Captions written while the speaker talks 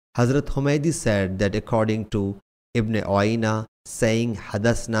Hazrat Humaydi said that according to Ibn Uayna, saying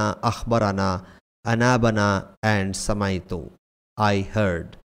Hadasna, Akhbarana, Anabana and Samaitu, I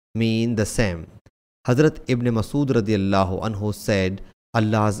heard, mean the same. Hazrat Ibn Masud radiallahu anhu said,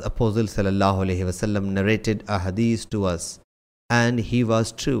 Allah's Apostle sallallahu alaihi wasallam narrated a hadith to us, and he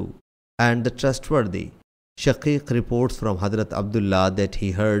was true and the trustworthy. Shaqiq reports from Hazrat Abdullah that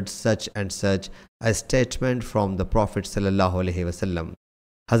he heard such and such a statement from the Prophet sallallahu alaihi wasallam.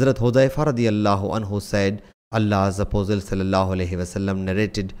 Hazrat Hudayfa radiallahu anhu said, Allah's Apostle sallallahu alaihi wasallam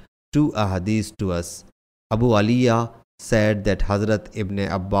narrated two ahadith to us. Abu Aliyah said that Hazrat Ibn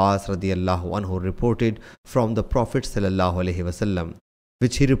Abbas radiallahu anhu reported from the Prophet sallallahu alaihi wasallam,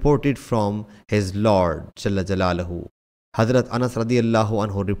 which he reported from his Lord Jalla Jalaluhu. Hazrat Anas radiallahu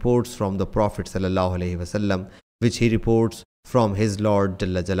anhu reports from the Prophet sallallahu alaihi wasallam, which he reports from his Lord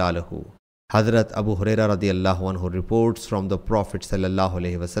Jalla Jalaluhu. Hazrat Abu Huraira radiallahu anhu reports from the Prophet sallallahu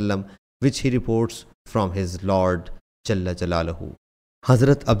alaihi wasallam, which he reports from his Lord Jalla Jalaluhu.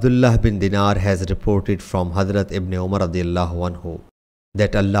 Hazrat Abdullah bin Dinar has reported from Hazrat Ibn Umar radiallahu anhu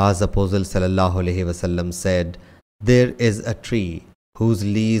that Allah's Apostle sallallahu alaihi wasallam said, there is a tree whose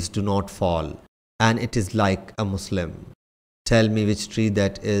leaves do not fall, and it is like a Muslim. Tell me which tree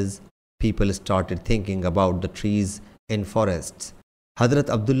that is. People started thinking about the trees in forests. Hazrat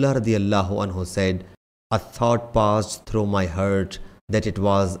Abdullah radiallahu anhu said, a thought passed through my heart that it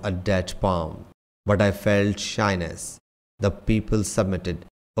was a dead palm, but I felt shyness. The people submitted,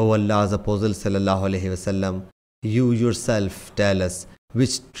 O Allah's Apostle sallallahu alaihi wasallam, you yourself tell us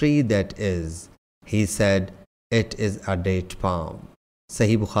which tree that is. He said, it is a date palm.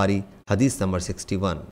 Sahih Bukhari, Hadith number 61.